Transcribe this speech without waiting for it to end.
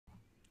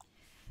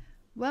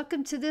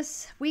Welcome to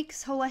this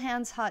week's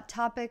Holohan's Hot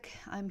Topic.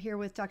 I'm here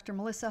with Dr.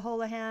 Melissa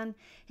Holohan.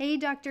 Hey,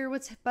 Doctor,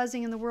 what's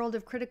buzzing in the world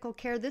of critical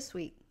care this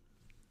week?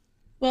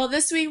 Well,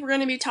 this week we're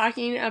going to be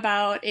talking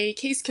about a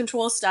case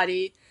control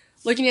study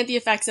looking at the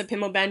effects of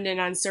Pimobendan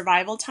on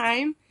survival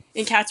time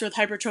in cats with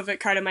hypertrophic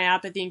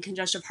cardiomyopathy and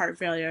congestive heart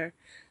failure.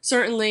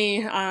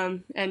 Certainly,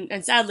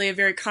 and sadly, a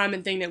very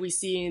common thing that we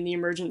see in the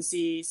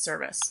emergency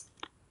service.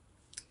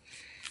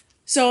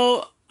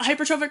 So,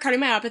 hypertrophic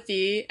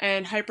cardiomyopathy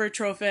and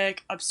hypertrophic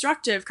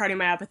obstructive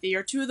cardiomyopathy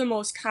are two of the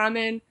most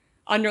common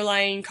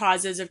underlying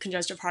causes of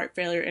congestive heart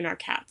failure in our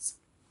cats.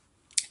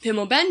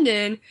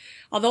 Pimobendan,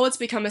 although it's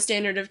become a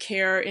standard of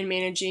care in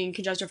managing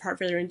congestive heart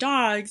failure in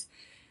dogs,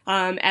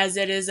 as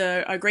it is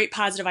a great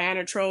positive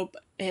ionotrope,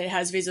 it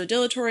has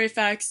vasodilatory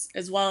effects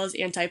as well as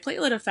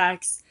antiplatelet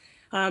effects,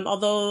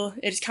 although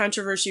its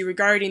controversy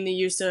regarding the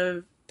use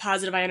of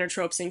positive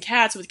ionotropes in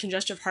cats with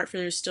congestive heart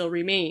failure still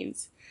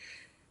remains.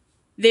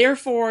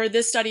 Therefore,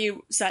 this study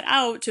set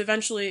out to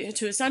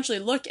essentially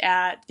look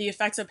at the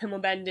effects of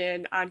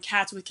Pimobendan on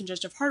cats with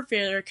congestive heart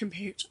failure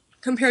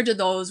compared to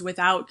those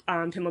without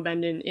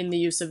Pimobendan in the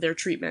use of their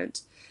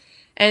treatment.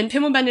 And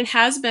Pimobendan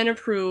has been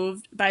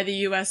approved by the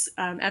U.S.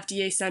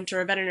 FDA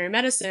Center of Veterinary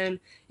Medicine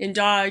in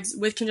dogs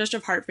with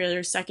congestive heart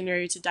failure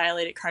secondary to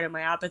dilated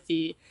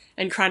cardiomyopathy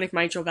and chronic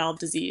mitral valve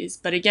disease,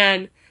 but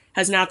again,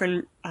 has not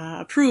been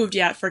approved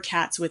yet for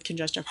cats with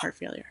congestive heart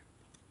failure.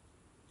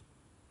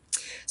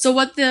 So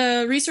what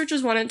the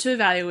researchers wanted to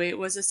evaluate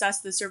was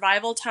assess the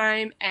survival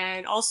time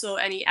and also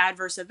any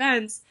adverse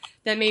events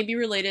that may be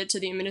related to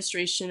the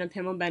administration of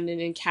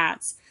Pimobendan in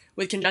cats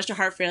with congestive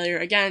heart failure,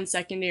 again,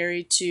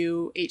 secondary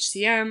to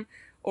HCM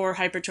or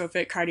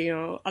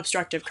hypertrophic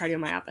obstructive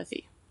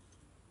cardiomyopathy.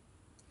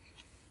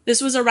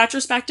 This was a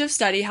retrospective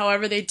study,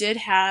 however, they did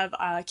have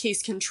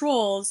case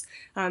controls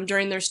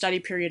during their study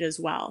period as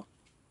well.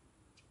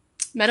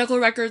 Medical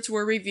records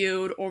were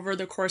reviewed over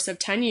the course of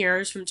 10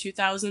 years from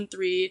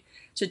 2003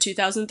 to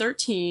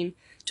 2013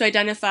 to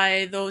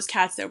identify those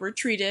cats that were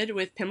treated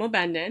with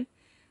Pimobendan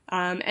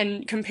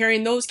and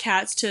comparing those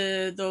cats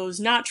to those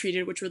not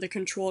treated, which were the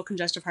control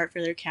congestive heart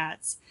failure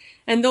cats.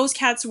 And those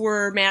cats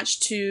were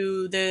matched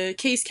to the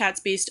case cats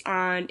based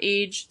on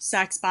age,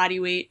 sex, body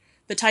weight,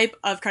 the type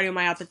of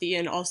cardiomyopathy,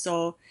 and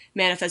also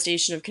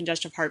manifestation of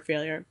congestive heart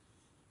failure.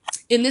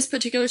 In this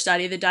particular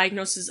study, the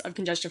diagnosis of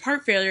congestive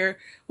heart failure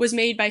was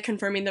made by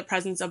confirming the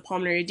presence of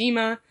pulmonary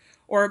edema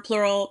or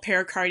pleural,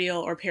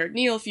 pericardial, or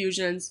peritoneal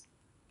effusions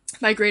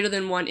by greater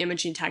than one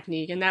imaging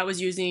technique, and that was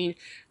using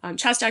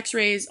chest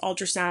x-rays,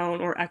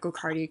 ultrasound, or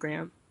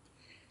echocardiogram.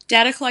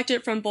 Data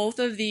collected from both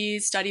of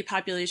these study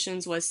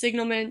populations was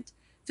signalment,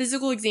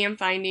 physical exam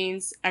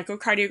findings,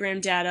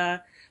 echocardiogram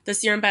data, the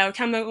serum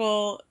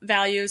biochemical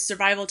values,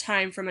 survival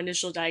time from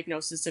initial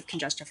diagnosis of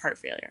congestive heart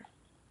failure.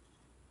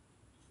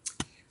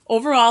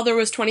 Overall, there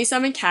was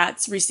 27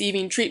 cats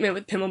receiving treatment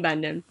with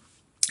Pimobendan,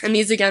 and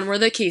these again were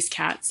the case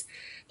cats.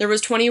 There was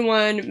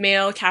 21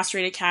 male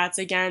castrated cats.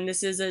 Again,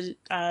 this is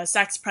a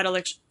sex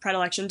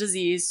predilection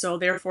disease, so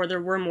therefore there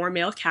were more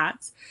male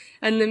cats,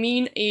 and the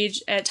mean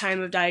age at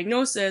time of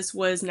diagnosis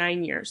was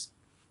 9 years.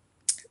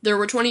 There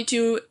were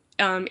 22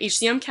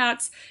 HCM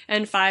cats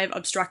and 5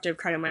 obstructive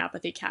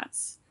cardiomyopathy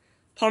cats.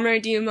 Pulmonary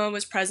edema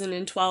was present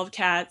in 12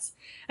 cats,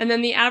 and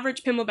then the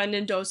average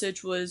Pimobendan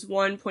dosage was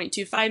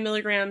 1.25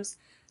 milligrams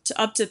to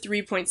up to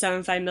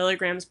 3.75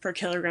 milligrams per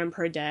kilogram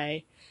per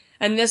day.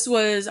 And this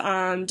was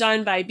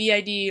done by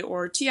BID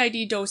or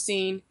TID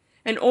dosing,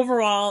 and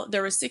overall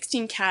there were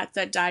 16 cats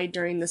that died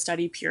during the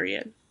study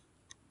period.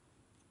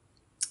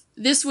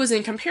 This was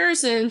in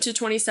comparison to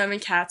 27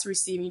 cats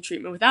receiving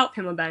treatment without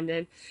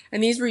Pimobendan,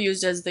 and these were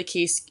used as the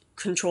case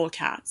control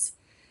cats.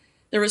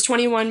 There was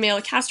 21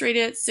 male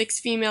castrated, 6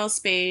 female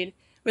spayed,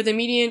 with a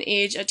median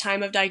age at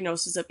time of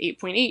diagnosis of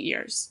 8.8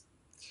 years.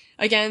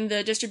 Again,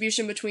 the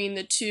distribution between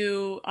the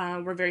two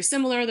were very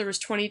similar. There was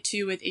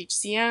 22 with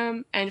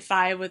HCM and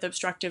 5 with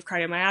obstructive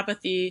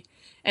cardiomyopathy,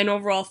 and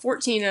overall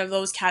 14 of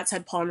those cats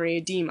had pulmonary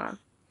edema.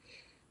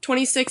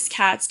 26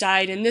 cats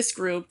died in this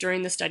group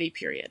during the study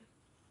period.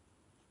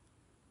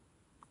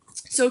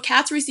 So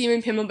cats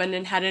receiving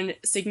Pimobendan had a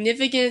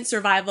significant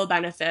survival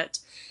benefit.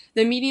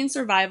 The median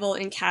survival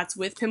in cats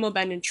with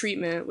Pimobendan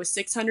treatment was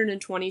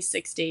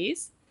 626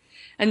 days.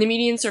 And the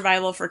median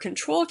survival for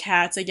control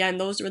cats, again,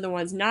 those were the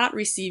ones not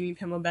receiving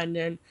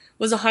Pimobendan,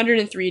 was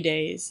 103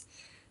 days.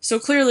 So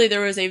clearly there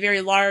was a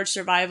very large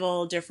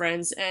survival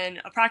difference and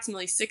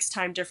approximately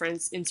 6-time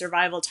difference in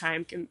survival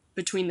time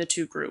between the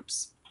two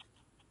groups.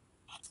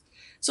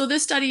 So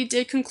this study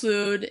did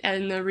conclude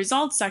in the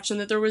results section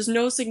that there was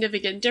no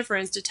significant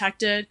difference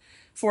detected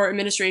for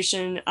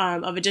administration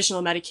of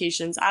additional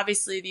medications.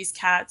 Obviously, these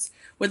cats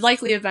would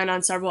likely have been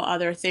on several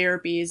other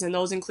therapies, and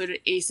those included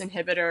ACE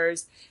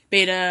inhibitors,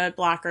 beta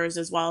blockers,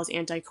 as well as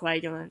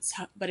anticoagulants.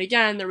 But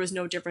again, there was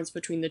no difference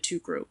between the two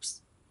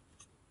groups.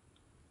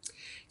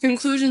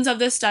 Conclusions of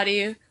this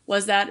study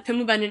was that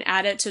Pimobendan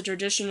added to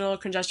traditional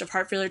congestive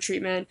heart failure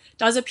treatment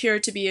does appear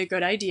to be a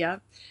good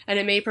idea, and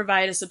it may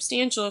provide a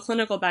substantial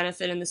clinical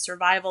benefit in the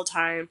survival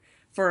time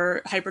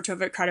for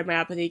hypertrophic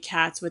cardiomyopathy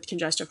cats with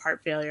congestive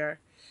heart failure.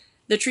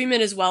 The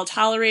treatment is well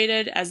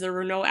tolerated, as there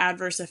were no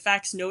adverse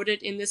effects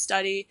noted in this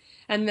study,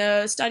 and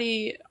the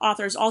study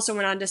authors also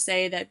went on to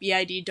say that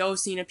BID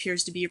dosing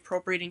appears to be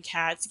appropriate in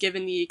cats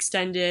given the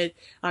extended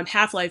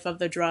half-life of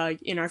the drug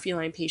in our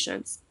feline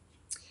patients.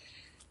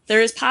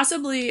 There is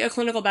possibly a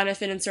clinical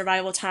benefit in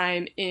survival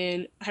time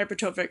in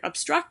hypertrophic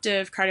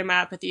obstructive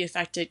cardiomyopathy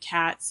affected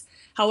cats.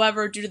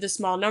 However, due to the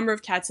small number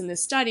of cats in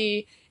this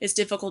study, it's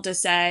difficult to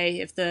say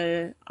if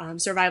the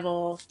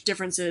survival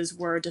differences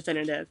were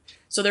definitive.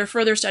 So there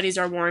further studies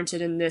are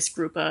warranted in this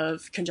group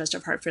of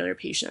congestive heart failure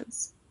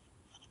patients.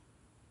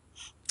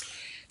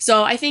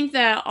 So I think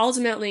that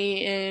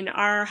ultimately in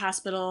our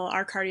hospital,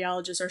 our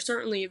cardiologists are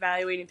certainly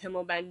evaluating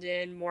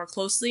pimobendan more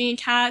closely in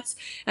cats.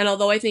 And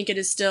although I think it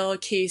is still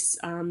case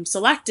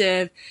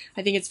selective,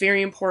 I think it's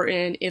very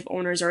important if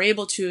owners are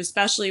able to,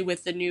 especially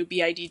with the new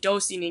BID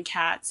dosing in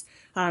cats,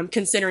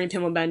 considering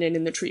pimobendan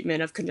in the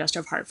treatment of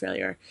congestive heart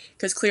failure.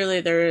 Because clearly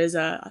there is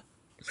a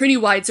pretty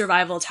wide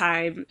survival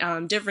time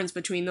difference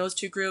between those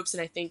two groups,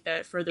 and I think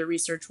that further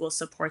research will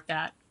support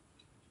that.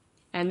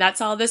 And that's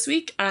all this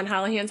week on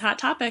Holohands Hot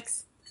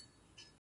Topics.